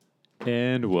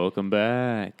And welcome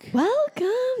back.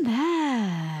 Welcome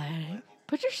back.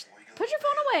 Put your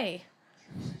phone away.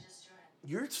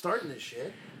 You're starting this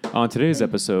shit. On today's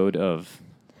episode of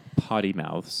Potty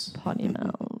Mouths, Potty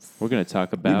mouths. we're going to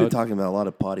talk We've been about talking about a lot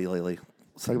of potty lately.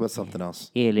 Let's talk about something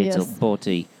else. a little Yes.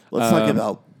 potty. Let's talk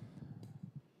about.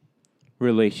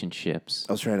 Relationships.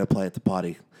 I was trying to apply it to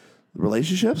potty.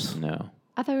 Relationships. No.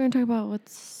 I thought we were gonna talk about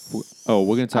what's. Oh,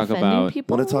 we're going to talk offending about...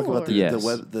 people. Want to talk about or- the Yes.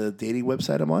 the dating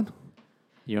website I'm on?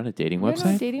 You're on a dating You're on a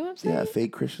website? dating website. Yeah,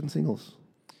 fake Christian singles.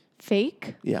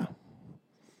 Fake. Yeah.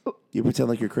 You pretend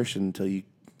like you're Christian until you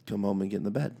come home and get in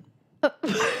the bed.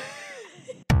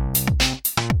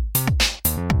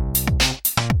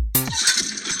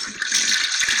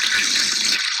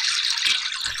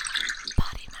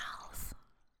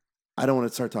 I don't want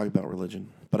to start talking about religion,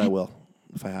 but I will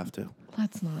if I have to.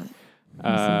 Let's not.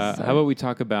 How about we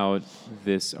talk about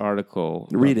this article?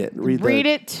 Read it. Read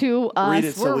it to us. Read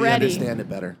it so We're we ready. understand it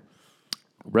better.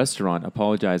 Restaurant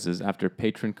apologizes after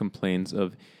patron complains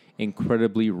of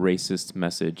incredibly racist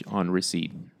message on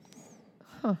receipt.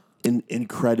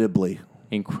 Incredibly.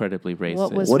 Incredibly racist.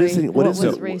 What was What is ra- it? what is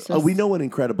was it? racist? We know what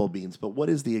incredible means, but what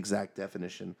is the exact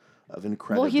definition of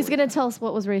incredible? Well, he's gonna tell us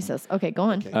what was racist. Okay, go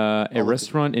on. Okay. A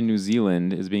restaurant in New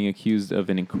Zealand is being accused of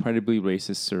an incredibly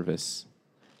racist service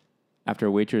after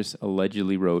a waitress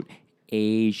allegedly wrote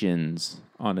Asians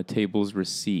on a table's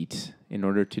receipt in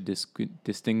order to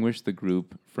distinguish the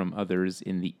group from others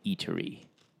in the eatery.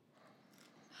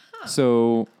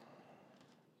 So,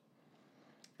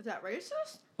 Is that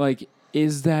racist? like,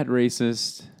 is that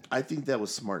racist? I think that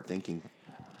was smart thinking.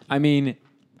 I mean,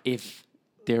 if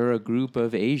they're a group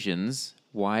of Asians,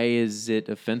 why is it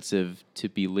offensive to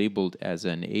be labeled as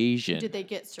an Asian? Did they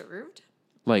get served?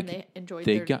 Like they enjoyed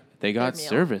they their- got their meal?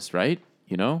 service, right?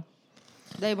 You know,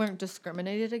 They weren't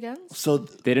discriminated against. So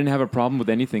they didn't have a problem with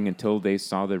anything until they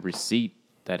saw the receipt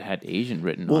that had Asian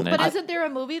written on it. But isn't there a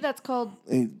movie that's called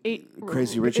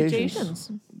Crazy Rich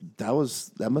Asians.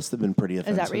 That must have been pretty Is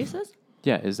offensive. that racist?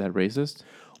 Yeah, is that racist?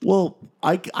 Well,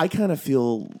 I kind of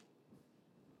feel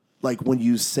like when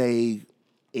you say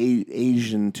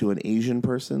Asian to an Asian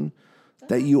person,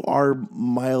 that you are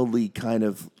mildly kind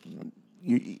of.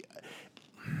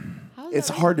 How is It's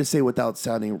that hard to say without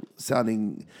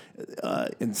sounding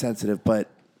insensitive, but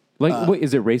Like, wait,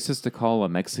 is it racist to call a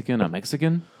Mexican a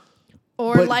Mexican?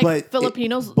 Or like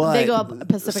Filipinos, they go up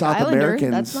Pacific South Islander.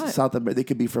 Americans, That's not. they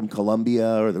could be from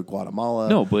Colombia or the Guatemala.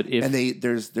 No, but if- and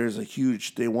there's a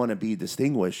huge they want to be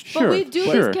distinguished. But we do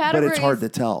sure. these But categories. it's hard to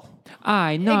tell.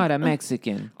 I'm not a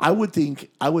Mexican. I would think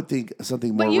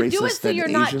something more But you racist do it so than you're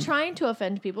Asian. not trying to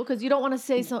offend people because you don't want to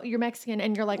say you're Mexican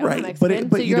and you're like, I'm right, not Mexican.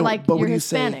 but so you you're don't- like, but you're when you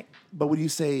Hispanic. but when you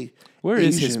say Where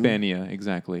is Asian, Hispania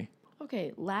exactly?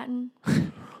 Okay, Latin.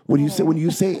 when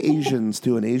you say Asians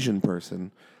to an Asian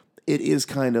person, it is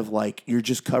kind of like you're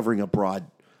just covering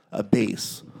a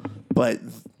base. But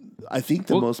I think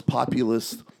the most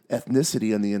populous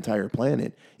ethnicity on the entire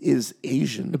planet is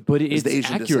Asian. But is it's the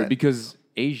Asian accurate descent. because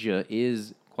Asia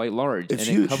is quite large It's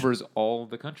and huge. it covers all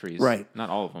the countries. Right. Not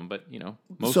all of them, but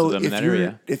most so of them in that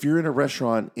area. if you're in a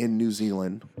restaurant in New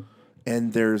Zealand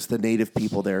and there's the native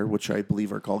people there, which I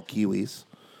believe are called Kiwis,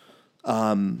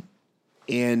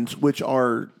 and which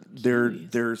are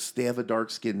they have a dark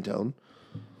skin tone.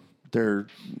 They're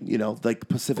like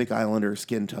Pacific Islander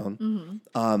skin tone.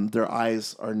 Their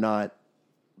eyes are not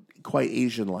quite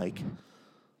Asian like.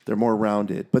 They're more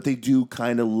rounded, but they do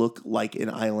kind of look like an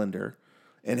Islander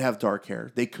and have dark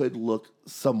hair. They could look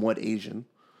somewhat Asian,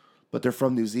 but they're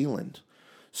from New Zealand.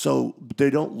 So they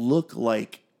don't look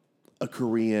like a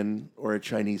Korean or a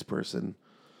Chinese person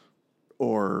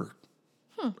or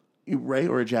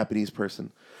or a Japanese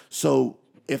person. So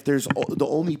if there's the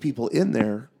only people in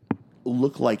there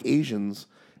look like Asians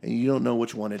and you don't know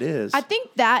which one it is, I think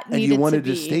that and needed you want to to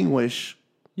be. distinguish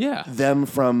Yeah. them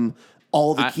from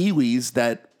all the Kiwis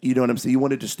that, you know what I'm saying? You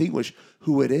want to distinguish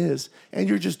who it is, and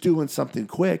you're just doing something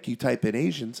quick. You type in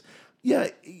Asians. Yeah,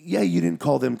 you didn't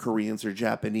call them Koreans or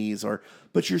Japanese,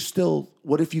 but you're still,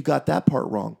 what if you got that part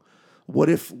wrong? What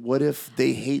if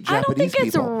they hate I don't Japanese think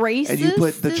it's people? And you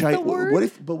put racist the is the word.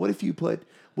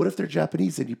 What if they're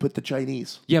Japanese and you put the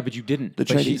Chinese? Yeah, but you didn't. The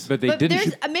But Chinese. but they But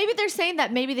didn't. maybe they're saying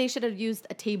that maybe they should have used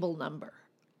a table number.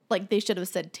 Like they should have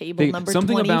said table number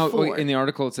Something 24. about in the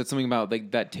article it said something about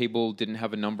like that table didn't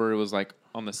have a number. It was like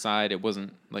on the side. It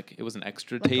wasn't like it was an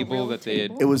extra Like a table real that they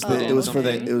had. table? It was something.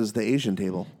 the Asian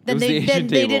table. Then was the they Asian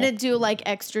they table. didn't do like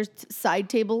extra side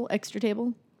table, extra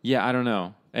table. Yeah, I don't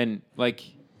know. And like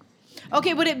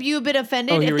Okay, would it you have been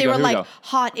offended Oh, here if we they go, were here we like go.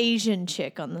 hot Asian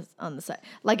chick on the side?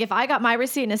 Like if I got my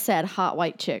receipt and it said hot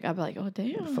white chick, I'd be like, oh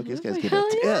damn, fuck, this guy's like, getting a hell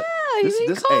tip. yeah, This- you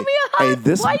this- call hey, me a hey, hot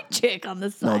this- white chick on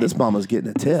the side. No, this mama's getting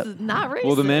a tip. This is not racist.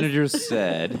 Well, the manager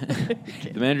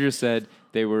said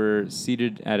they were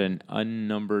seated at an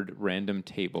unnumbered random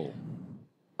table.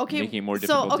 Okay, making it more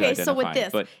difficult to so with identify,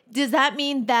 this, but- does that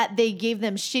mean that they gave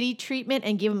them shitty treatment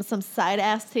and gave them some side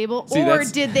ass table, See, or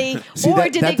that's- did they, See, or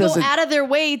that- did that they go doesn't- out of their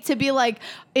way to be like,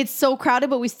 it's so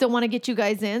crowded, but we still want to get you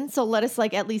guys in, so let us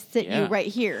like at least sit you Yeah. right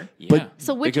here. Yeah.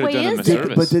 So They which could have way done them is a it?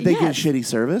 service. But did they Yes. get shitty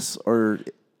service or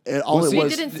all Well, it see,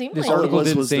 was? It didn't seem This like article was-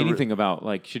 didn't was say the- anything about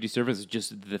like shitty service.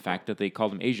 Just the fact that they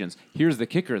called them Asians. Here's the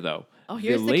kicker, though. Oh,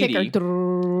 here's the kicker.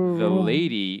 The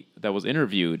lady that was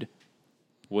interviewed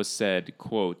was said,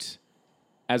 "quote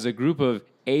As a group of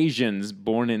Asians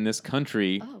born in this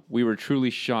country, we were truly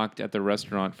shocked at the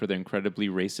restaurant for their incredibly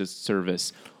racist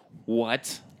service."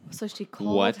 What? So she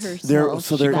called What? herself. They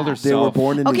called they were herself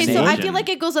born in New Okay, so Zealand. I feel like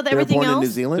it goes with they were everything born in New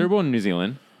else. Zealand. They were born in New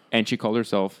Zealand, and she called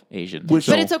herself Asian. Which-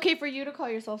 But So- it's okay for you to call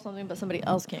yourself something, but somebody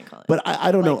else can't call it. But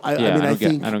I don't know. I Yeah, mean, I I don't get-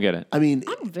 think I don't get it. I mean,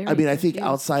 I'm very I think confused.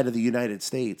 outside of the United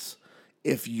States,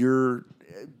 if you're,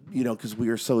 because we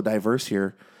are so diverse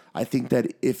here, I think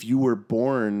that if you were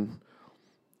born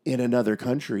in another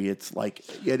country, it's like,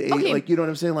 like you know what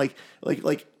I'm saying, like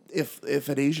if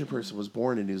an Asian person was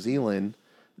born in New Zealand,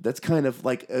 that's kind of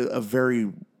like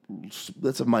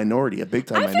that's a minority, a big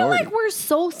time I feel minority. like we're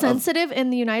so sensitive in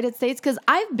the United States because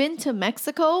I've been to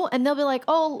Mexico and they'll be like,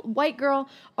 "Oh, white girl,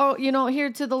 oh, here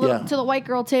to the Yeah. to the white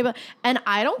girl table," and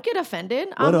I don't get offended.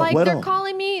 I'm Güero, like, güero. they're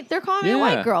calling me a Yeah.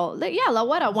 white girl. Like, yeah, la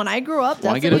güera. When I grew up,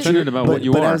 Why that's get what offended about what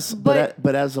you are?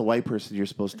 But as a white person, you're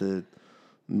supposed to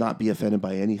not be offended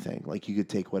by anything. Like you could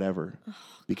take whatever,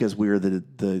 because we're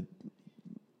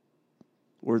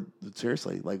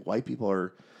seriously, like white people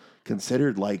are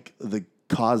considered like the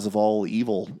cause of all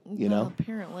evil. You know.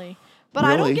 apparently. But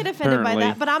I don't Really? get offended by Apparently.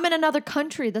 that. But I'm in another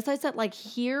country. That's why I said like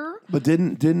here. But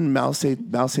didn't Mao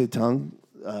Zedong,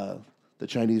 the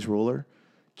Chinese ruler,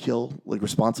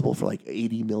 responsible for like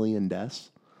 80 million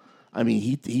deaths? I mean,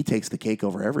 he takes the cake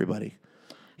over everybody.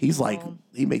 He's like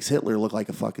he makes Hitler look like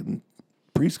a fucking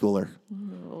preschooler.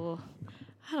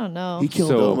 I don't know. He killed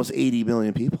So- almost 80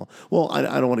 million people. Well, I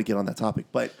don't want to get on that topic,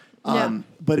 but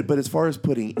but as far as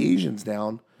putting Asians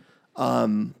down,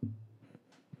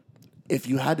 if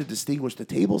you had to distinguish the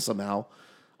table somehow,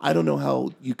 I don't know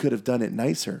how you could have done it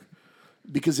nicer.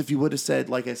 Because if you would have said,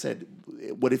 like I said,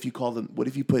 what if you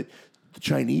put the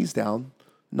Chinese down?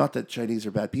 Not that Chinese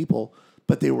are bad people,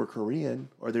 but they were Korean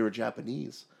or they were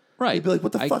Japanese. Right. They'd be like,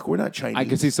 what the fuck? We're not Chinese. I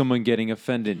could see someone getting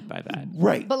offended by that.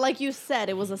 Right. But like you said,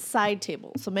 it was a side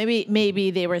table. So maybe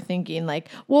they were thinking like,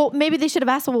 well, maybe they should have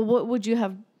asked, well, what would you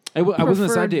have I wasn't a preferred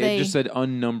side table. they It just said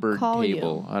unnumbered call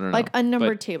table. you? I don't know. Like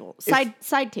unnumbered But table.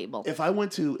 Side table. If I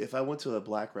went to a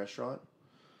black restaurant,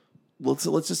 let's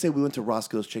just say we went to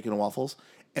Roscoe's Chicken and Waffles,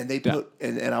 and they put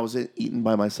and I was eating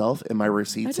by myself, and my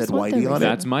receipt I said just want Whitey their on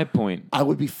That's it, my point. I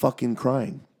would be fucking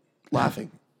crying,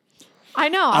 laughing. I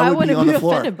know. I I would be wouldn't on be the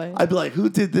floor. offended by it. I'd be like, "Who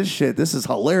did this shit? This is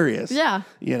hilarious." Yeah.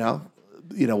 you know,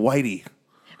 Whitey,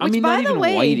 I Which, mean, by not the even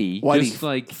way- whitey. Just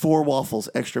like 4 waffles,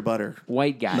 extra butter,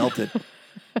 white guy. melted.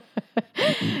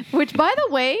 Which, by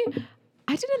the way,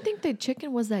 I didn't think the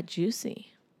chicken was that juicy.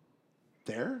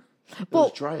 There, it Well-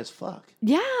 was dry as fuck.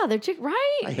 Yeah, their chicken,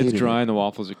 right? I It's hated dry it. and the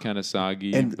waffles are kind of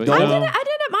soggy. And but the- I you know,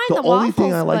 didn't mind The the, only waffles.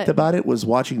 thing I liked but about it was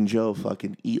watching Joe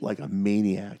fucking eat like a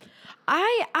maniac.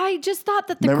 I just thought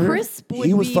that the Remember? crisp would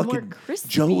He was be fucking. more crispy.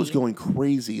 Joe was going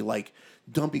crazy, like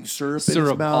dumping syrup in his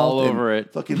Syrup mouth, all and over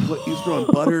it. Fucking, he was throwing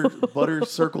butter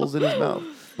circles in his mouth,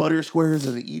 butter squares,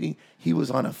 and eating. He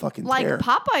was on a fucking like tear.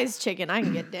 Popeyes chicken. I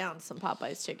can get down some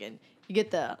Popeyes chicken. You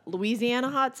get the Louisiana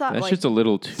hot sauce. that's like, just a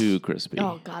little too crispy.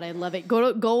 oh god, I love it.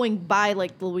 Going by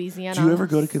like Louisiana. Do you ever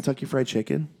go to Kentucky Fried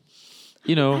Chicken?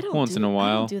 You know, I don't once in a I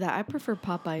while. don't do that. I prefer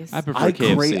Popeyes. I prefer I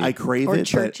KFC. crave Or it,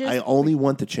 churches. but I only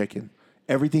want the chicken.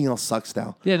 Everything else sucks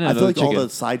now. Yeah, no, I feel the like all chicken. the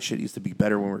side shit used to be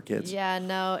better when we were kids. yeah,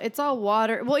 no, it's all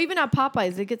water. Well, even at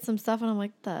Popeyes, they get some stuff, and I'm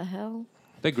like, the hell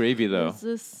The gravy, though. is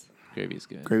this? Gravy's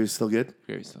good. Gravy's still good.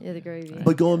 Gravy's still Yeah, the gravy.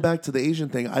 But going back to the Asian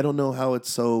thing, I don't know how it's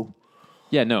so.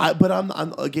 Yeah, no. But I'm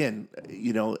again,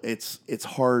 it's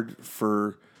hard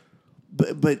for,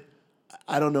 but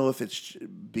I don't know if it's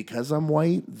because I'm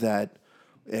white that,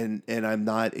 and I'm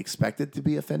not expected to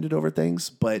be offended over things,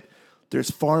 but there's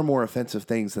far more offensive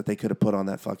things that they could have put on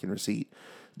that fucking receipt.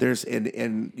 There's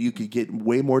and you could get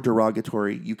way more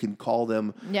derogatory. You can call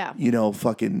them, Yeah.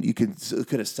 fucking. You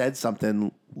could have said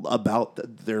something about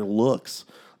their looks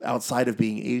outside of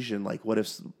being Asian. Like, what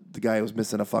if the guy was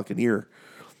missing a fucking ear?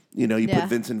 You know, you Yeah. put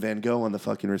Vincent Van Gogh on the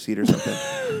fucking receipt or something.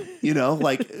 You know,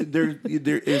 like there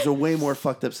is a way more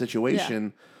fucked up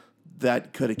situation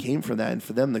that could have came from that, and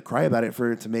for them to cry about it,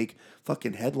 for it to make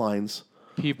fucking headlines.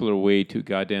 People are way too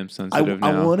goddamn sensitive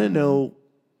I now. want to know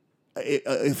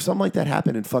if something like that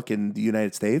happened in fucking the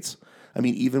United States. I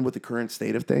mean, even with the current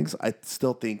state of things, I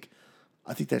think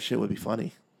that shit would be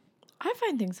funny. I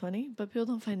find things funny, but people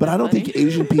don't find. But that I don't funny. think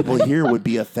Asian people here would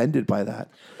be offended by that.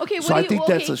 Okay, So I think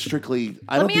that's a strictly.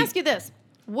 Let me ask you this: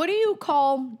 what do you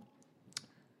call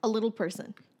a little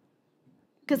person?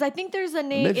 Because I think there's a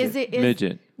name. midget. Is it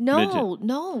Midget. No, Midget.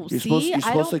 no. You're See, supposed I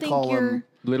to don't think call you're. them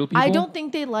Little people. I don't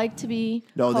think they like to be.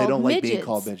 No, they called don't like being midgets.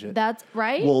 called midget. That's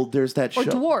right. Well, there's that or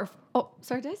show. dwarf. Oh,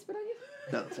 sorry, did I spit on you?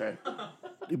 No, sorry.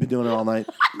 You've been doing it all night.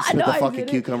 You spit No, the I fucking didn't.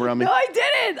 cucumber on me. No, I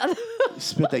didn't.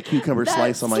 Spit that cucumber that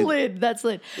slice on my. slid. That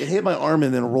slid. It hit my arm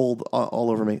and then rolled all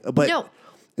over me. But No.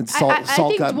 and salt, I salt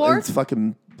think got dwarf- it's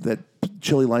fucking that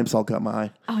chili lime salt got my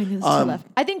eye. Oh, I knew this to left.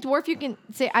 I think dwarf. You can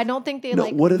say. I don't think they No,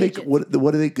 like. what do they? midgets.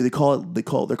 What do they call it? They're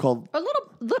called. A little.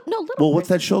 No, little. Well, what's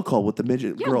person. that show called with the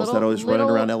midget Yeah, girls that little- always running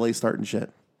little- around LA starting shit?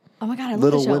 Oh my god, I love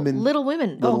Little the show. Women- Little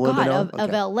Women. Little Oh Women, god, oh, of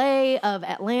okay. LA, of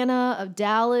Atlanta, of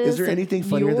Dallas. Is there of anything New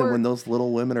funnier than York. when those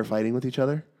little women are fighting with each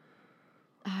other?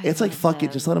 I It's like love fuck it,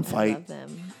 them. just let them I fight. love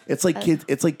them. It's like kids.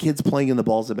 It's like kids playing in the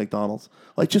balls at McDonald's.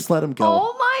 Like just let them go.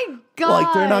 Oh my god!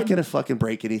 Like they're not gonna fucking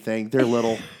break anything. They're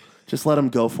little. Just let them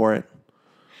go for it.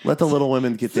 Let the little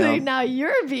women get See, down. now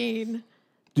you're being.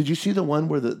 Did you see the one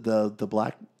where the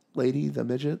black lady, the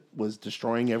midget, was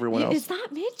destroying everyone else? It's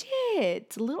not midget.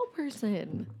 It's a little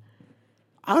person.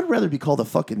 I would rather be called a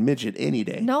fucking midget any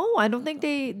day. No, I don't think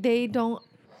they don't.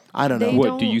 I don't know. They What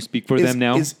don't- do you speak for them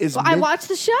now? Well, I watched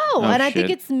the show, and I think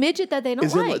shit. it's midget that they don't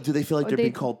Is it, like. do they feel like Or they're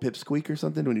being called pipsqueak or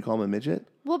something when you call them a midget?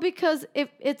 Well, because if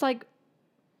it's like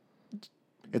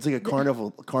It's like a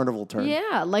carnival term.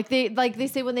 yeah, like they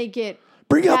say when they get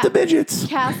Bring out the Cat- midgets.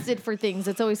 casted for things,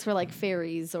 it's always for like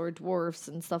fairies or dwarfs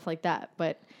and stuff like that.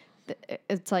 But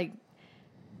it's like,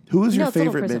 Who is No, your it's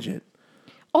Little favorite Person. midget?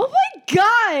 oh my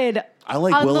god! I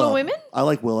like On Willow. Little Women? I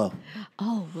like Willow.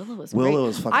 Oh, Willow is Willow great.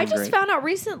 is fucking I just great. found out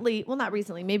recently, well, not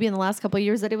recently, maybe in the last couple of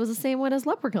years, that it was the same one as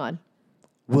Leprechaun.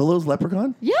 Willow's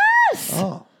leprechaun? Yes,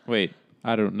 Oh. Wait,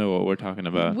 I don't know what we're talking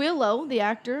about. Willow, the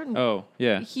actor, Oh,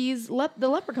 yeah. he's the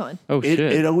Leprechaun. Oh, shit.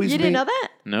 It always You didn't made- know that?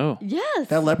 No. Yes.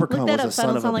 That leprechaun Look that was up a so I son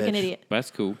don't of a sound like an bitch. idiot. That's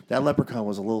cool. That leprechaun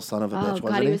was a little son of a Oh bitch, god,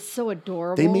 wasn't he he? was so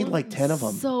adorable. They made like 10 of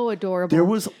them. So adorable. There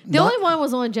was the not- only one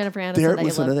was the one Jennifer Aniston. There, that you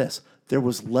listen to loved. this. There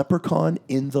was Leprechaun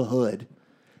in the Hood.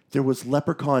 There was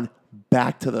Leprechaun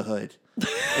Back to the Hood.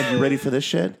 And you ready for this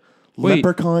shit? Wait.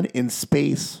 Leprechaun in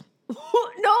space.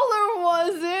 No, there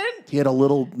wasn't. He had a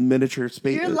little miniature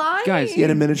space. You're lying. Guys, He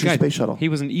had a miniature guys, space shuttle. He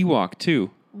was an Ewok,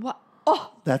 too. What?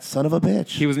 Oh, That son of a bitch.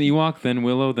 He was an Ewok, then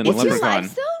Willow, then What's a his- he's Leprechaun.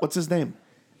 alive still? What's his name?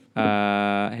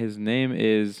 His name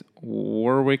is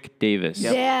Warwick Davis.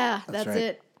 Yep. Yeah, that's right.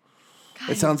 it. God,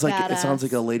 It sounds he's like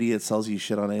badass. a lady that sells you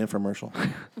shit on an infomercial.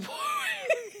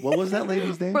 What was that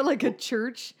lady's name? Or like a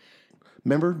church.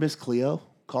 Remember Miss Cleo?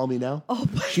 Call me now. Oh,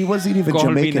 She wasn't even Call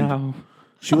me Jamaican. now.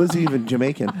 She wasn't even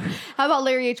Jamaican. how about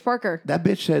Larry H. Parker? That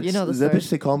bitch said. You know the that story. bitch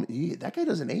said, "Call me." That guy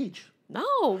doesn't age.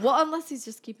 No, well, unless he's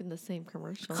just keeping the same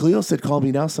commercial. Cleo said, "Call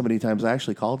me now" so many times. I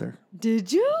actually called her.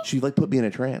 Did you? She like put me in a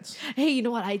trance. Hey, you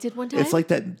know what I did one time? It's like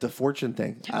the fortune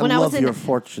thing. When I was love in- your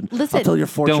fortune. Listen. I'll tell your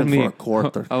fortune Tell me. for a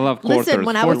quarter. I love Listen, quarters.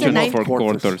 when I was in Fortune ninth- for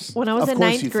Quarters. quarters. when I was Of in course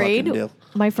ninth you grade, fucking do.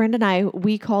 my friend and I,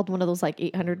 we called one of those like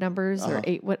 800 numbers or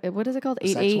eight. What is it called?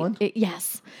 sex 88. one?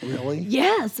 Yes. Really?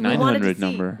 Yes. We wanted to 900 see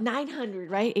number. 900,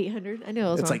 right? 800. I knew it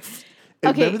was It's wrong. like.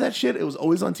 Okay. Remember that shit? It was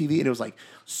always on TV, and it was like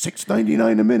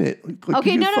 $6.99 a minute. Like,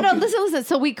 Okay, you no. fucking- Listen.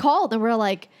 So we called and we're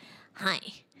like, hi.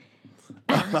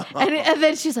 and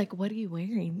then she's like, what are you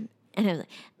wearing? And I was like,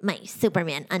 my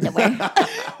Superman underwear.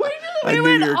 I knew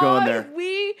you were going there.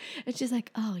 And she's like,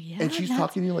 oh, yeah. And she's that's-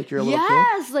 talking to you like you're a little kid.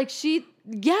 Yes. Like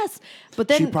yes. But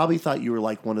then. She probably thought you were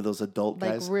like one of those adult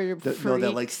Like guys. we're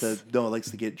that likes freaks. likes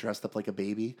to get dressed up like a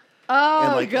baby. Oh,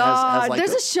 and, like, has, God. like,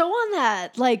 There's a show on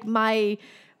that. Like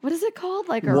what is it called?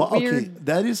 Like a Well, weird. okay,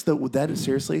 that is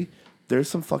seriously. There's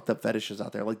some fucked up fetishes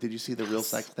out there. Like, did you see the real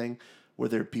sex thing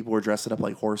where people were dressing up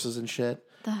like horses and shit,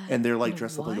 and they're like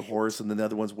dressed up like a what? horse, and then the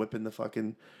other one's whipping the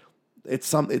fucking.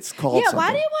 It's called. Yeah, something.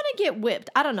 why do you want to get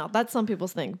whipped? I don't know. That's some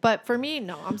people's thing. But for me,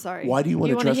 no, I'm sorry. Why do you want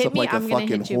to wanna dress hit up me? like a I'm gonna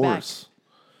fucking hit you back. horse?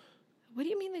 What do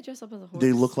you mean they dress up as a horse?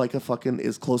 They look like a fucking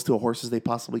as close to a horse as they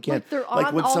possibly can. Like they're when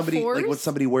on all somebody like when fours?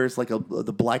 somebody wears like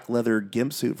the black leather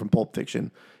gimp suit from Pulp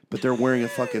Fiction, but they're wearing a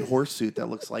fucking horse suit that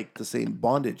looks like the same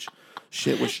bondage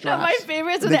shit with No, straps. my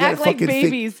favorite is And when they got act a like fucking fake-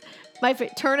 babies.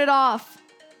 Turn it off.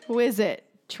 Who is it?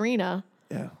 Trina.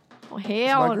 yeah, Oh, it's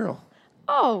hell. my girl.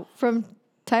 Oh, from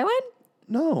Thailand?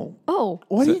 No. Oh,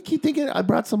 Why do you keep thinking I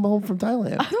brought some home from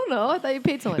Thailand? I don't know. I thought you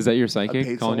paid someone. Is that your I psychic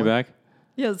paid calling you someone. back?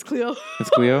 Yeah, it's Cleo. It's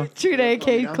Cleo? True to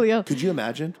AK Cleo. Could you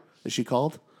imagine if she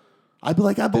called? I'd be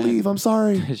like, I believe. I'm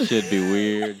sorry. It should be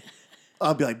weird.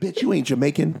 I'd be like, bitch, you ain't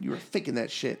Jamaican. You were thinking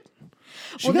that shit.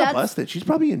 She Well, got that's- busted. She's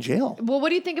probably in jail. Well, what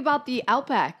do you think about the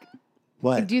Outback?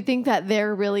 What? Do you think that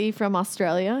they're really from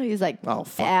Australia? He's like, Oh,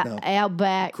 fuck no.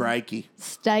 Outback Crikey.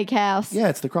 Steakhouse. Yeah,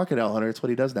 it's the crocodile hunter. It's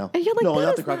what he does now. And you're like, no, that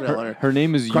not is the crocodile hunter. Her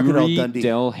name is Crocodile Yuri Dundee.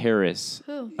 Del Harris,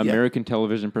 Who? American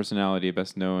television personality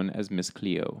best known as Miss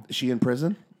Cleo. Is she in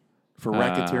prison for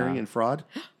racketeering and fraud?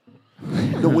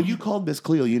 No, when you called Miss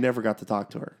Cleo, you never got to talk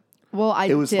to her. Well, I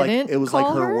It was didn't. like it was call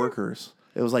like her her workers.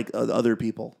 It was like other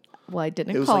people. Well, I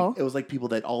didn't It was call. like it was like people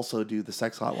that also do the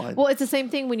sex hotline. Well, it's the same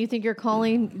thing when you think you're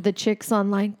calling the chicks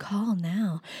online. Call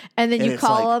now, and then And you it's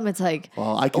call like, them. It's like,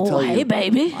 Well, I could oh, tell you. hey,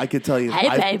 baby. I could tell you. Hey,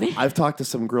 I've, baby. I've talked to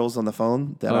some girls on the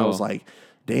phone that I was Oh. like,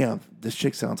 damn, this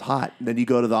chick sounds hot. And then you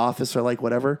go to the office or like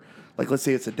whatever. Like, let's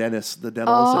say it's a dentist, the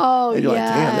dental Oh, and you're like,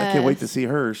 damn, I can't wait to yes. see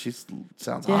her. She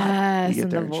sounds hot. Yes, You get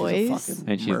and there the and voice. she's a fucking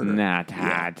And she's murderer. not Yeah.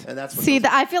 hot. And that's what see,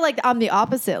 those- I feel like I'm the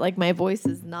opposite. Like my voice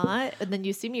is not, and then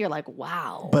you see me, you're like,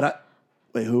 wow. But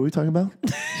wait, who are we talking about?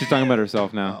 She's talking about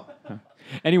herself now.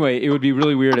 Anyway, it would be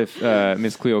really weird if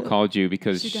Miss Cleo called you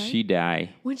because She died?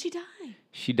 When'd she die?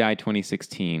 She died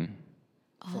 2016,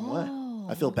 From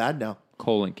what? I feel bad now.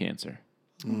 colon cancer.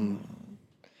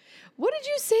 What did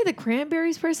you say? The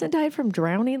Cranberries person died from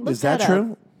drowning? Look Is that up.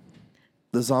 true?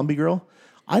 The zombie girl?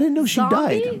 I didn't know she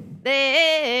died.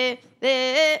 Zombie?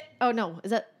 Oh no,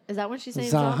 is that what she's saying?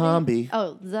 Zombie.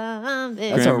 Oh, zombie.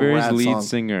 That's a Cranberries rad lead song.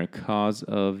 singer, cause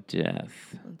of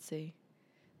death. Let's see.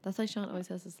 That's why Sean always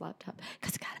has his laptop.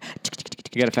 Cause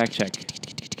You got to fact check.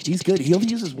 He's good. He only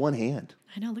uses one hand.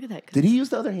 I know. Look at that. Did he use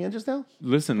the other hand just now?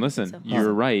 Listen. so.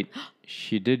 You're right.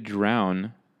 She did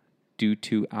drown due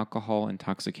to alcohol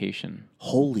intoxication.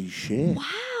 Holy shit.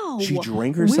 Wow. She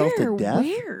drank herself to death?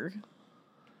 Where?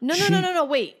 No.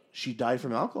 Wait. She died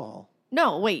from alcohol.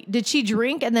 No, wait. Did she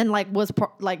drink and then was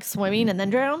swimming and then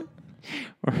drown?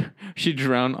 Or she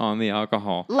drowned on the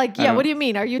alcohol. Like, I yeah. don't- What do you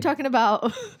mean? Are you talking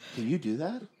about? Can you do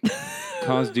that?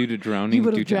 Caused due to drowning You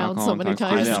would've due to drowned alcohol so many I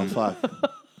times. intoxication. know.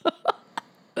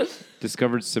 Fuck.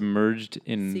 Discovered submerged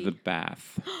in See? the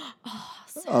bath.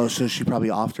 Oh, so she probably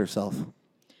offed herself.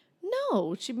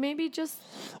 No, she maybe just.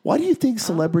 Why do you think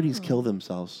celebrities kill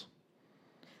themselves?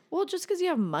 Well, just because you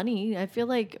have money, I feel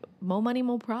like more money,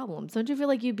 more problems. Don't you feel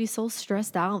like you'd be so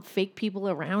stressed out, fake people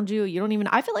around you? You don't even.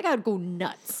 I feel like I'd go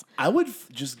nuts. I would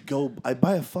just go. I'd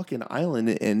buy a fucking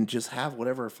island and just have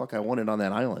whatever fuck I wanted on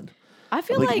that island. I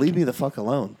feel Like, like leave me the fuck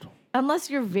alone. unless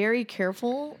you're very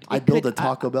careful, it I'd build could- a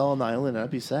Taco Bell on the island and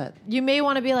I'd be set. You may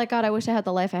want to be like, God, I wish I had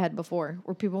the life I had before,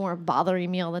 where people weren't bothering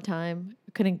me all the time.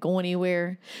 Couldn't go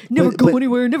anywhere. Never go but-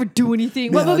 anywhere. Never do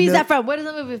anything. What Yeah, movie is no- that from? What is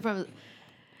that movie from?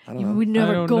 I don't You know. would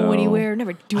never don't go know. anywhere.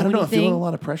 Never do I don't know. I'm feeling a anything.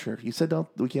 lot of pressure. You said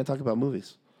we can't talk about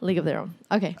movies. League of Their Own.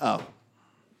 Okay. Oh.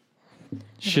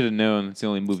 Should have known. It's the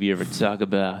only movie you ever talk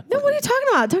about. No, what are you talking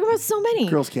about? Talk about so many.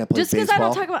 Girls can't play Just because I don't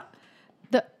baseball. talk about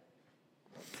the.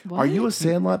 What? Are you a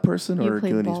Sandlot person You or a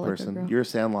play Goonies ball like a person? girl. You're a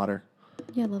Sandlotter.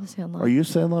 Yeah, I love the Sandlot. Are you a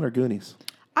Sandlot or Goonies?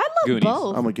 I love Goonies.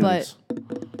 both. I'm a Goonies.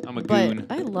 I'm a But goon.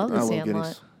 I love the I love Sandlot.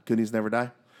 Goonies. Goonies never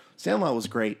die. Sandlot was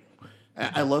great.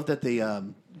 I love that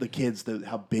the kids,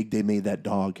 how big they made that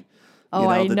dog. Oh,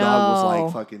 I the dog was know.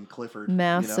 like fucking Clifford. you know?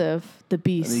 Massive. The And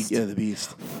Beast. yeah, the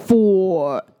beast.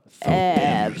 Forever.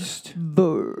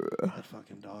 That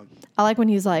fucking dog. I like when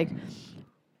he's like,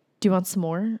 "Do you want some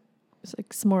more?" It's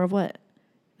like, "Some more of what?"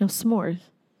 No, s'mores.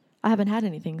 I haven't had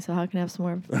anything, so how can I have some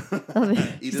more? He's like,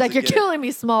 doesn't "You're get it. killing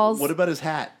me, Smalls." What about his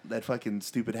hat? That fucking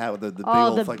stupid hat with the big Oh,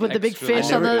 old the, fucking. with the big extra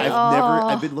fish on long- the.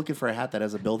 I've been looking for a hat that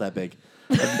has a bill that big.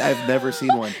 I've never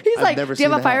seen one. He's I've like, never "Do you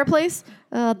seen have a hat. fireplace?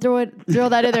 Throw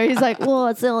that in there." He's like, "Well,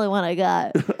 it's the only one I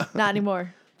got. Not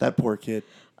anymore." That poor kid.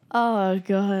 Oh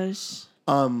gosh.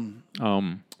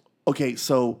 Okay,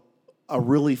 so a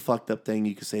really fucked up thing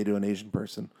you could say to an Asian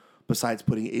person, besides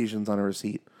putting Asians on a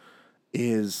receipt,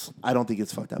 is I don't think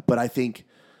it's fucked up, but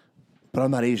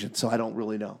I'm not Asian, so I don't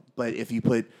really know. But if you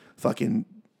put fucking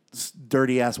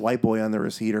dirty ass white boy on the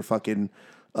receipt or fucking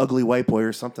ugly white boy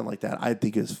or something like that, I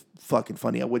think it's fucking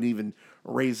funny. I wouldn't even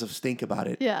raise a stink about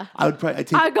it. Yeah. I would probably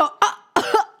I go.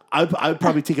 I would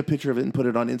probably take a picture of it and put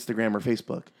it on Instagram or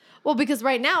Facebook. Well, because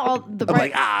right now all the I'm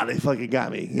like, they fucking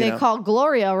got me. they call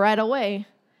Gloria right away,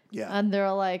 yeah. and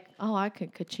they're like, "Oh, I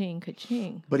could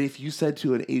ka-ching." But if you said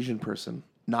to an Asian person,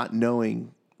 not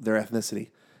knowing their ethnicity,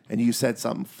 and you said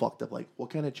something fucked up like,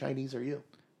 "What kind of Chinese are you?"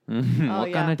 Oh What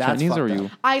yeah. kind of That's Chinese are fucked you?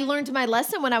 up. I learned my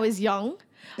lesson when I was young.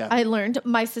 Yeah. I learned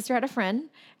my sister had a friend,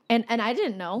 and I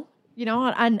didn't know. You know,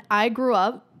 and I grew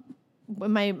up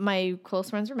when my close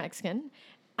friends were Mexican,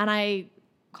 and I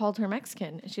called her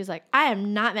Mexican. And she's like, I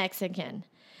am not Mexican.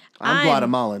 I'm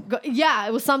Guatemalan. Yeah,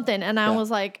 it was something. And I Yeah. was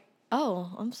like,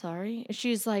 oh, I'm sorry.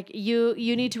 She's like, you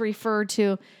need to refer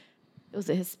to, was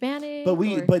it Hispanic?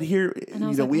 But here, And I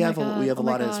was like, we oh have my we have a God,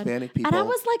 oh lot my of God. Hispanic people. And I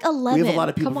was like 11. We have a lot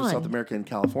of people Come from on. South America and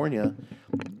California,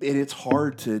 and it's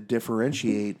hard to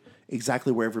differentiate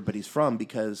exactly where everybody's from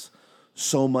because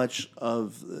so much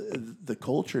of the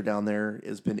culture down there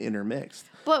has been intermixed.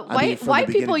 But I mean, from the white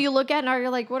people beginning- you look at and are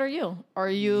like, what are you? Are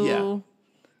you? Yeah.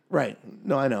 Right.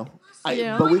 No, I know.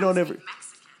 Yeah. But we don't ever.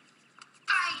 Mexican.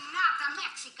 I'm not a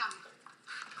Mexican.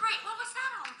 Great, what was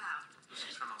that all about?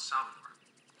 She's from El Salvador.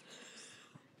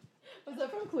 Was that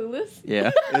from Clueless?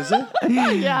 Yeah. Is it?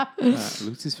 Yeah.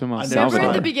 Lucy's from El never Remember Salvador.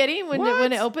 in the beginning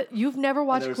when it opened? You've never I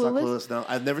watched never saw Clueless? Clueless. No,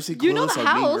 I've never seen Clueless You know the or Mean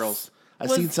house Girls. I've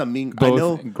was- seen some Mean. Both I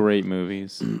know great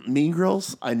movies. Mean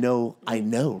Girls. I know.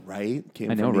 Right?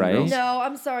 Came I from know, Mean right? Girls. No,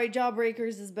 I'm sorry.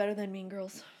 Jawbreakers is better than Mean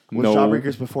Girls. Was No.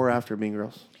 Jawbreakers before or after Mean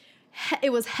Girls? It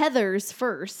was Heather's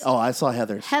first. Oh, I saw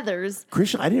Heather's. Heather's.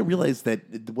 Christian, I didn't realize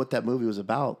what that movie was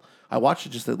about. I watched it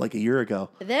just like a year ago.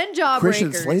 Then Jawbreakers.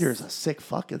 Christian Slater's a sick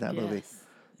fuck in that movie. Yes.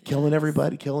 Killing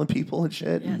everybody, killing people and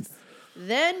shit. And- Yes.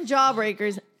 Then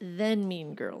Jawbreakers. Then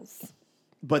Mean Girls.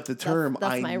 but the term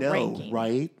that's I my know, ranking.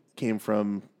 right, came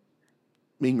from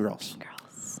Mean Girls.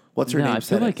 Girls. What's her No, name? I feel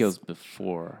said like it was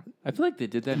before. I feel like they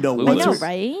did that. in No, Clueless. I what's know, her-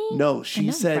 right? No, I she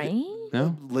know, said, right?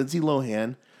 No? Lindsay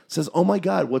Lohan says, oh my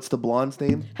God, what's the blonde's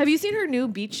name? Have you seen her new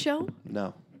beach show?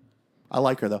 No. I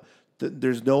like her though.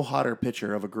 There's no hotter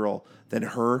picture of a girl than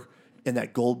her in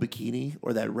that gold bikini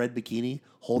or that red bikini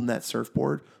holding that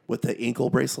surfboard with the ankle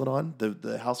bracelet on,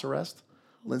 the house arrest.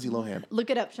 Lindsay Lohan. Look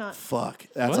it up, Sean. Fuck.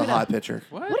 That's What? a hot picture.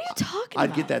 What? What are you talking I'd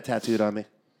about? get that tattooed on me.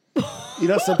 You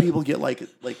know, some people get like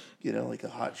a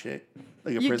hot chick.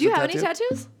 Like a Do prison you have tattoo. any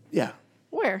tattoos? Yeah.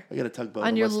 Where? I got a tugboat On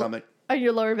on your my stomach. On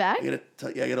your lower back? I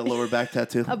got a lower back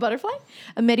tattoo. A butterfly?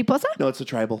 A mariposa? No, it's a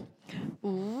tribal.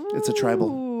 It's a tribal.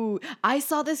 Ooh. I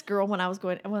saw this girl when I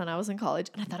was in college,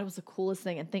 and I thought it was the coolest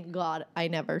thing. And thank God I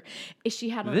never. If she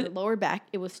had on her lower back,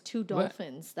 it was two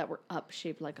dolphins that were up,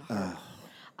 shaped like a heart.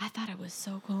 I thought it was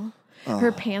so cool.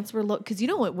 Her pants were low because you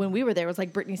know what? When we were there, it was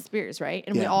like Britney Spears, right?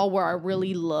 And we Yeah. all wore our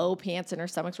really low pants, and our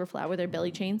stomachs were flat with our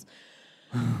belly chains.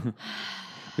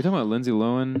 You're talking about Lindsay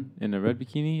Lohan in a red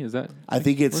bikini? Is that? I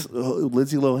think it's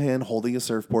Lindsay Lohan holding a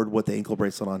surfboard with the ankle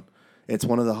bracelet on. It's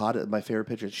one of my favorite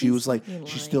pictures. She was like,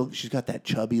 fucking she's got that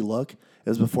chubby look. It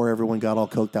was before everyone got all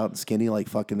coked out and skinny like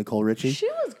fucking Nicole Richie. She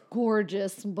was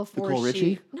gorgeous before Nicole she.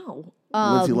 Richie? No.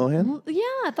 Lindsay Lohan? Yeah,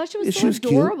 I thought she was Yeah, so she was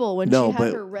cute. adorable when No, she had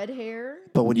but- her red hair.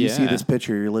 But when you see Yeah. this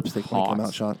picture, your lipstick might come Hot.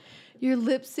 out, Sean. Your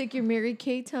lipstick, your Mary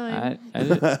Kay time.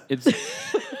 It's.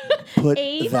 Put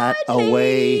Ava that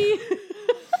away. Tate.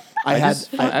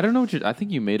 I don't know what you're. I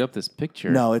think you made up this picture.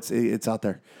 No, it's out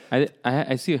there.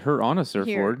 I see her on a Here,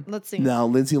 surfboard. let's see. No,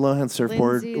 Lindsay Lohan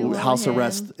surfboard, Lindsay house Lohan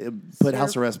arrest, put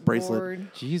house arrest bracelet.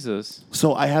 Surfboard. Jesus.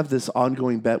 So I have this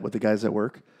ongoing bet with the guys at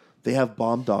work. They have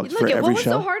bomb dogs for Look at every what was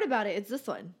show. so hard about it. It's this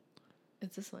one.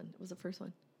 It's this one. It was the first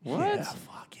one. What? Yeah,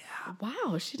 fuck yeah.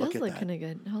 Wow, she Look does at look that. kind of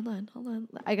good. Hold on.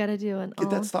 I gotta do an.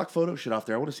 Get that stock photo shit off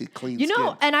there. I want to see clean You know,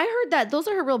 skin. and I heard that those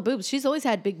are her real boobs. She's always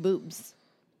had big boobs.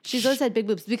 She's always had big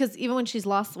boobs because even when she's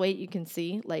lost weight, you can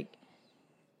see like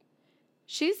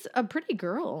she's a pretty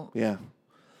girl. Yeah.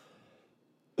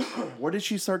 Where did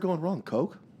she start going wrong?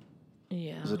 Coke?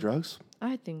 Yeah, Was it drugs?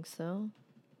 I think so.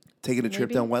 Taking a trip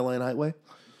Maybe. down White Line Highway?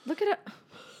 Look at it.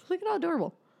 Look at how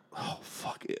adorable. Oh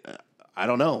fuck it. I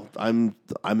don't know. I'm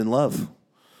in love.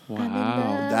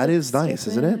 Wow. That is nice,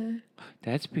 isn't it?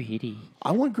 That's pretty.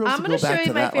 I want girls I'm to gonna go back show to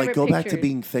you my that. Like favorite go back to picture.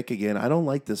 being thick again. I don't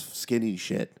like this skinny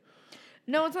shit.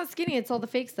 No, it's not skinny. It's all the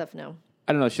fake stuff now.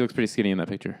 I don't know. She looks pretty skinny in that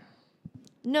picture.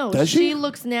 No, Does she she?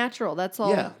 looks natural. That's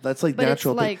all. Yeah, that's like but it's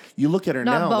natural. But like you look at her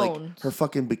not now, like bones. her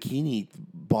fucking bikini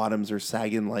bottoms are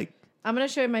sagging. Like I'm gonna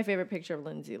show you my favorite picture of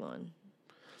Lindsay Lohan.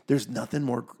 there's nothing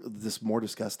more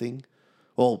disgusting.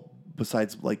 Well,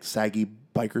 besides like saggy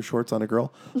biker shorts on a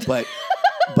girl, but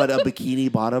but a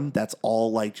bikini bottom that's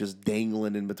all like just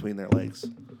dangling in between their legs.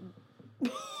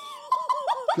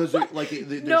 Because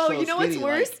they're No, so you know what's skinny,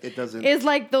 worse? Like, it doesn't. Is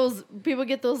like those people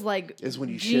get those like Is when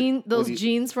you shit- those when you-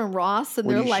 jeans from Ross and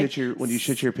when they're you like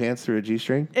shit your pants through a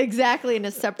G-string, exactly and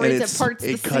it and separates it parts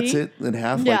it the cuts seat. it in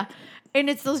half. Yeah. Like, And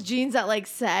it's those jeans that like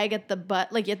sag at the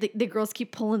butt. Like yet the girls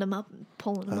keep pulling them up,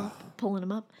 pulling them up, pulling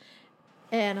them up.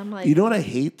 And I'm like, you know what I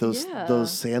hate? Those Yeah.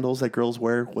 those sandals that girls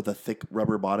wear with a thick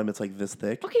rubber bottom. It's like this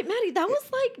thick. okay, Maddie, that was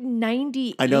like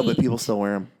 98. I know, but people still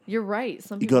wear them. You're right.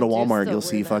 Some You go to people do Walmart, still you'll wear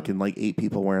see them. fucking like 8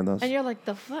 people wearing those. And you're like,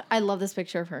 the fuck? I love this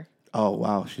picture of her. Oh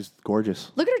wow, she's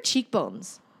gorgeous. Look at her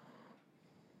cheekbones.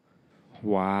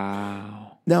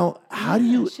 Wow. Now, how do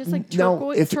you? She's like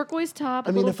now, turquoise top.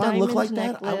 I mean, if I look like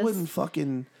necklace, that, I wouldn't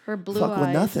fucking her blue fuck with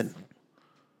eyes. nothing.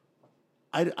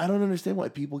 I don't understand why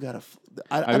people gotta.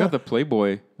 I got the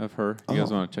Playboy of her. You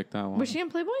guys Oh. want to check that one? Was she in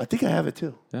Playboy? I think I have it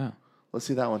too. Yeah. Let's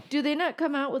see that one. Do they not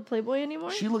come out with Playboy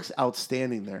anymore? She looks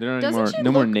outstanding there. There are Doesn't she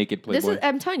no more look- naked This Playboy. is,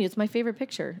 I'm telling you, it's my favorite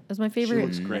picture. It's my She favorite.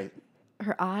 looks great.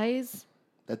 Her eyes.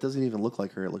 That doesn't even look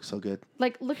like her. It looks so good.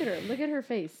 Like, look at her. Look at her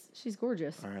face. She's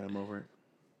gorgeous. All right, I'm over it.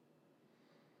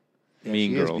 Yeah,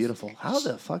 Mean she Girls. is beautiful. How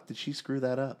the fuck did she screw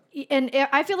that up? And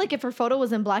I feel like if her photo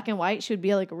was in black and white, she would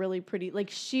be like really pretty. Like,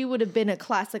 she would have been a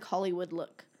classic Hollywood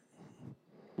look.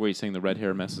 Were you saying the red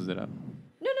hair messes it up?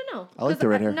 No. I like 'Cause the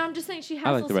red hair. No, I'm just saying she has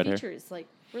like those the red hair. features. Like,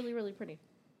 really, really pretty.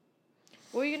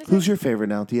 What were you going to say? Who's your favorite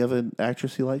now? Do you have an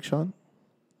actress you like, Sean?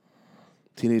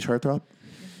 Teenage Heartthrob?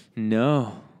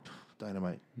 No.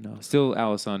 Dynamite. No. Still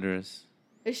Alessandra's.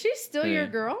 Is she still your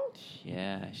Hey. girl?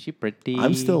 Yeah. She pretty.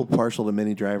 I'm still partial to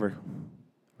Minnie Driver.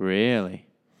 Really?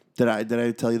 Did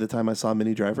I tell you the time I saw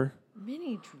Minnie Driver?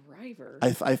 Minnie Driver.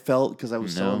 I felt because I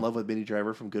was so No. in love with Minnie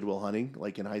Driver from Good Will Hunting,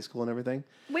 like in high school and everything.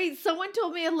 Wait, someone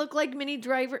told me I look like Minnie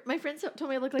Driver. My friends told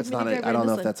me I look like It's Minnie not. Driver. I don't in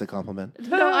know this if that's a compliment. one.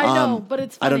 No, I know, but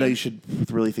it's funny. I don't know. You should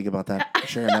really think about that.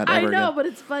 Sharing that I ever know, again. but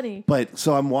it's funny. But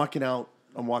so I'm walking out.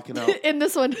 In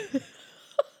this one.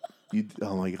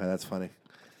 Oh my god, that's funny.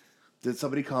 Did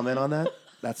somebody comment on that?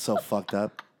 That's so fucked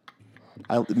up.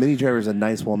 Minnie Driver is a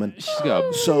nice woman. She's got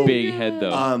a So- big head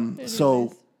though.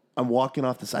 So I'm walking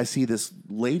off this. I see this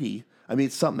lady. I mean,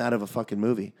 it's something out of a fucking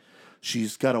movie.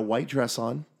 She's got a white dress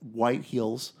on, white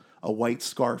heels, a white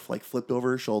scarf like flipped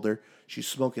over her shoulder. She's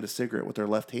smoking a cigarette with her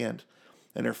left hand,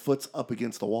 and her foot's up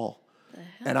against the wall.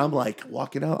 And I'm like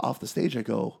walking out off the stage. I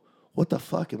go, "What the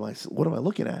fuck am I? What am I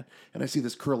looking at?" And I see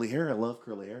this curly hair. I love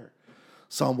curly hair.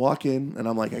 So I'm walking, and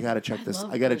I'm like, I gotta check this.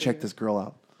 love I gotta curly check hair. this girl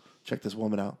out. Check this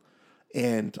woman out.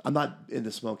 And I'm not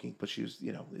into smoking, but she was,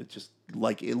 it just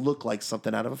like, it looked like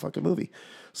something out of a fucking movie.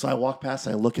 So I walk past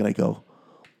and I look and I go,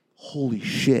 holy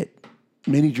shit,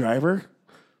 Minnie Driver?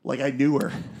 Like I knew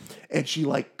her. And she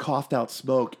like coughed out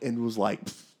smoke and was like,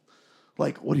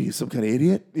 what are you, some kind of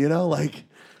idiot?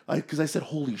 Because I said,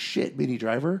 holy shit, Minnie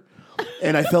Driver.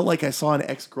 And I felt like I saw an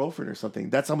ex-girlfriend or something.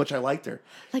 That's how much I liked her.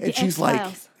 Like and the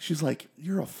X-Files. she's like,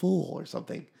 you're a fool or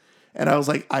something. And I was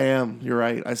like, I am. You're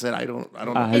right. I said, I don't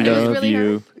know. I it was love really her?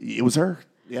 you. It was her.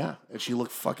 Yeah. And she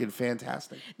looked fucking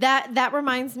fantastic. That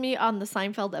reminds me on the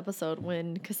Seinfeld episode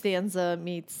when Costanza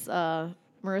meets Marissa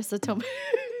Tomei.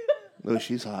 Oh,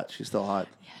 she's hot. She's still hot.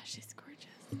 Yeah, she's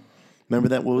gorgeous. Remember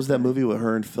that? What was that movie with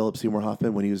her and Philip Seymour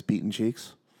Hoffman when he was beating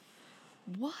cheeks?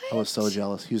 What? I was so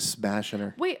jealous. He was smashing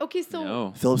her. Wait, okay, so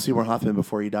No. Philip Seymour Hoffman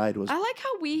before he died was I like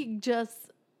how we just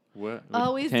What?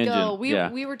 always Tangent. go. We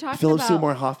Yeah. we were talking Philip about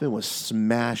Seymour Hoffman was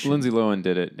smashing. Lindsay Lohan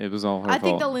did it. It was all her I fault.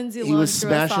 think the Lindsay Lohan He was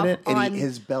threw us smashing off it, and on-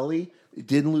 his belly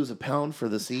didn't lose a pound for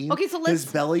the scene. Okay, so his let's-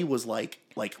 belly was like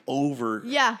over.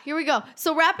 Yeah, here we go.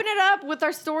 So wrapping it up with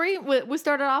our story, we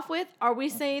started off with, are we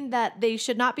saying that they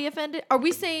should not be offended? Are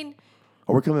we saying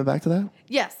Are we coming back to that?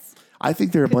 yes? I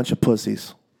think they're a bunch of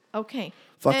pussies. Okay.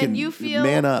 Fucking and you feel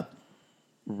man up.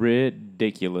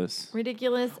 Ridiculous.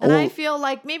 ridiculous, and Oh. I feel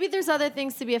like maybe there's other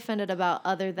things to be offended about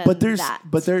other than But there's, that.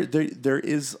 but there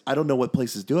is. I don't know what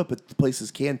places do it, but the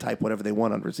places can type whatever they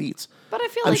want on receipts. But I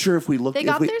feel I'm like sure if we looked, they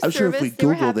got their I'm sure if we service, they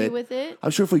were Googled happy it, with it.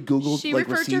 I'm sure if we Googled She like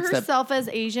referred to receipts that herself as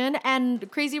Asian, and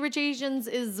Crazy Rich Asians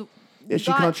is. yeah, she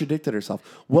got contradicted herself.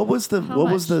 What was the How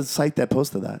what was much? the site that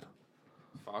posted that?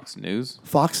 Fox News.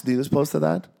 Fox News posted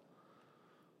that.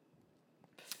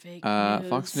 fake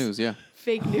Fox News. Yeah.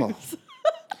 Fake news.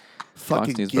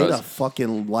 Fucking News get Bros. a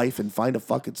fucking life and find a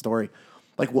fucking story.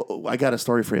 Like I got a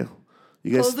story for you.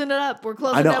 You guys, Closing it up. We're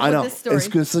closing I know, up I know. with this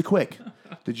story. It's quick.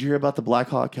 Did you hear about the Black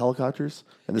Hawk helicopters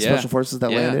and the Yeah. special forces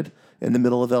that Yeah. landed in the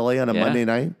middle of LA on a Yeah. Monday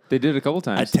night? They did it a couple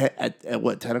At, times. at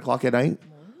what, 10 o'clock at night?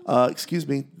 Excuse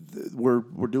me. We're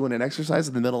doing an exercise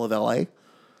in the middle of LA.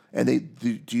 And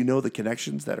do you know the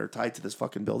connections that are tied to this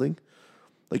fucking building?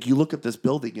 Like you look at this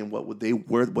building and what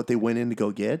they went in to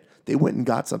go get. They went and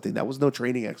got something. That was no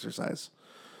training exercise.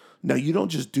 Now you don't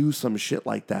just do some shit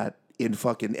like that in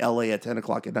fucking LA at 10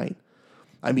 o'clock at night.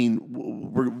 I mean,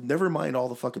 we're never mind all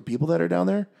the fucking people that are down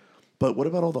there, but what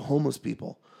about all the homeless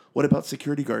people? What about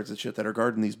security guards and shit that are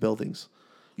guarding these buildings?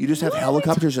 You just have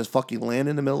helicopters just fucking land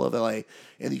in the middle of LA,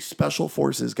 and these special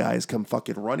forces guys come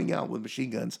fucking running out with machine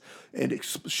guns, and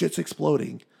shit's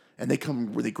exploding. And they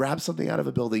grab something out of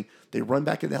a building, they run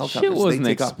back in the helicopters, Shit wasn't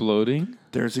they take off. exploding.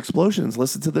 There's explosions.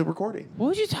 Listen to the recording. What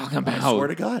were you talking about? I swear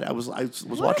to God, I was watching are it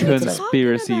you today. talking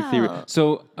Conspiracy theory. about?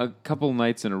 So a couple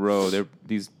nights in a row,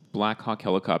 these Black Hawk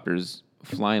helicopters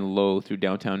flying low through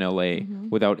downtown LA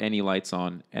without any lights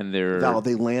on, and they're Val,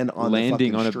 they land on the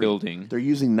landing fucking on a street. building. They're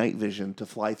using night vision to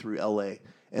fly through LA,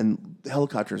 and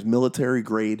helicopters, military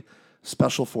grade,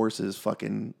 special forces,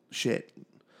 fucking shit.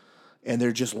 And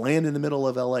they're just land in the middle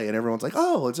of LA, and everyone's like,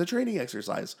 "Oh, it's a training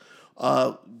exercise."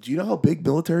 Do you know how big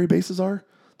military bases are?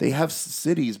 They have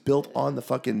cities built on the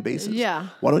fucking bases. Yeah.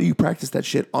 Why don't you practice that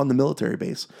shit on the military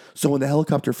base? So when the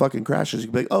helicopter fucking crashes, you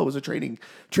can be like, "Oh, it was a training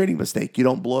mistake." You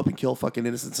don't blow up and kill fucking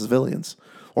innocent civilians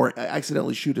or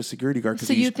accidentally shoot a security guard.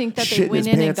 So you think that they went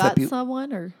in and got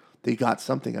someone, or they got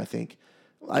something? I think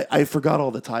I forgot all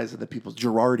the ties of the people.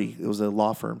 Girardi, it was a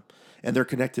law firm. And they're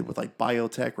connected with like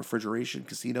biotech, refrigeration,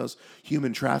 casinos,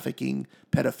 human trafficking,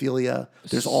 pedophilia.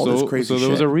 There's all this crazy shit. So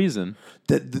there was a reason.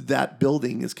 That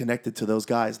building is connected to those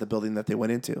guys, the building that they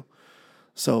went into.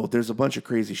 So there's a bunch of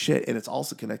crazy shit. And it's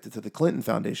also connected to the Clinton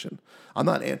Foundation. I'm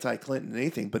not anti-Clinton or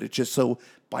anything, but it's just so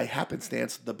by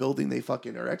happenstance, the building they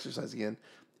fucking are exercising in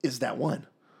is that one.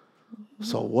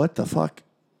 So what the fuck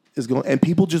is going? And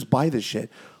people just buy this shit.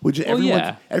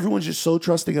 Everyone's just so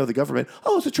trusting of the government.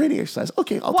 Oh, it's a training exercise.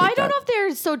 Okay, I'll take that. I don't know if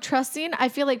they're so trusting. I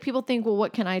feel like people think, well,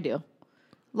 what can I do?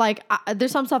 Like,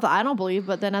 there's some stuff that I don't believe,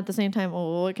 but then at the same time,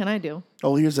 well, what can I do?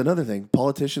 Oh, here's another thing.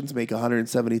 Politicians make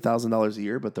 $170,000 a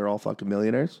year, but they're all fucking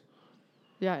millionaires.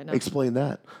 Yeah, I know. Explain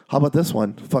that. How about this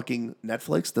one? Fucking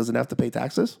Netflix doesn't have to pay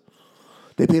taxes.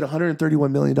 They paid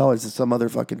 $131 million to some other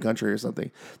fucking country or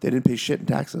something. They didn't pay shit in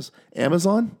taxes.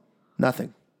 Amazon,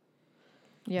 nothing.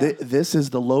 Yeah. This is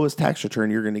the lowest tax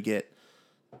return you're going to get.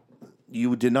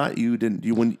 You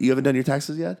haven't done your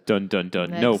taxes yet? Done. Next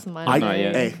No, Monday. not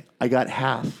yet. Hey, I got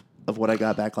half of what I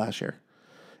got back last year.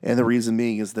 And the reason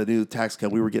being is the new tax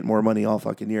cut. We were getting more money all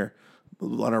fucking year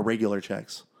on our regular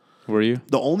checks. Were you?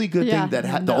 The only good Yeah,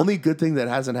 thing the only good thing that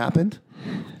hasn't happened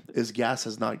is gas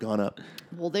has not gone up.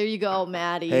 Well, there you go,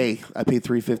 Maddie. Hey, I paid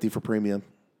 $350 for premium.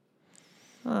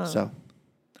 So,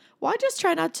 Well, I just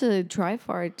try not to drive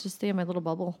far. I just stay in my little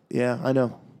bubble. yeah, I know.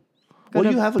 Go Well,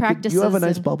 to you have a practices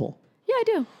nice and- bubble. Yeah, I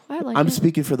do. I like I'm it.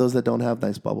 speaking for those that don't have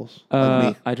nice bubbles, like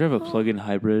me. I drive a plug-in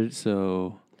hybrid,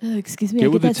 so Excuse me. Get I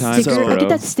with get the that times, sticker. I bro. get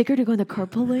that sticker to go in the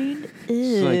carpool lane.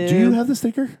 Ew. Do you have the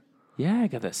sticker? yeah, I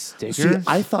got that sticker. See,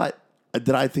 I thought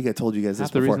I think I told you guys this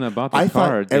Half the before. reason I bought the thought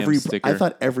car, damn every sticker. I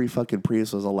thought every fucking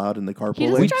Prius was allowed in the carpool He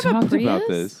doesn't lane. we drive a talked about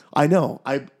Prius? this. I know.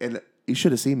 And you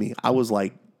should have seen me. I was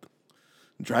like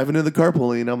driving in the carpool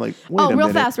lane. I'm like, wait a real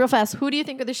minute. fast. Who do you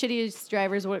think are the shittiest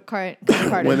drivers? What car do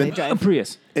Women. they A drive?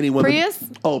 Prius. Any women? Prius?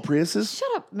 Oh, Priuses? Shut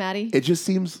up, Maddie. It just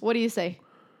seems, What do you say?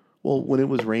 well, when it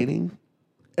was raining,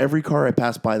 every car I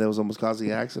passed by that was almost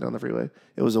causing an accident on the freeway,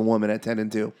 it was a woman at 10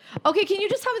 and 2. Okay, can you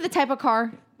just tell me the type of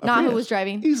car, not who Prius. was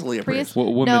driving? Easily a Prius.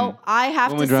 What woman- No, I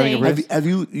have woman to driving a say Prius? Have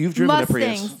you've driven a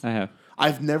Prius? Mustangs. I have.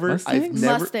 I've never Mustangs?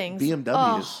 Mustangs. BMWs.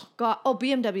 Oh God. Oh,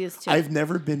 BMWs too. I've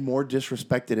never been more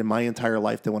disrespected in my entire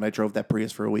life than when I drove that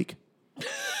Prius for a week.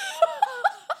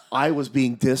 I was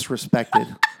being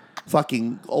disrespected.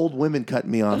 Fucking old women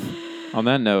cutting me off. On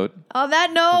that note, On that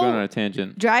going on note, a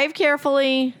tangent. drive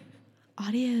carefully.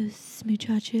 Adios,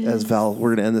 muchachos. As Val,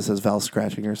 we're gonna end this as Val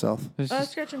scratching herself.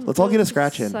 Scratching Let's all get a the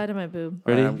scratch in. Side of my boob.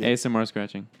 Ready? Alright, I'm good. ASMR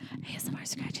scratching. ASMR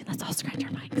scratching. Let's all scratch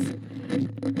our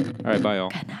mics. All right, bye, y'all.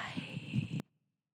 Good night.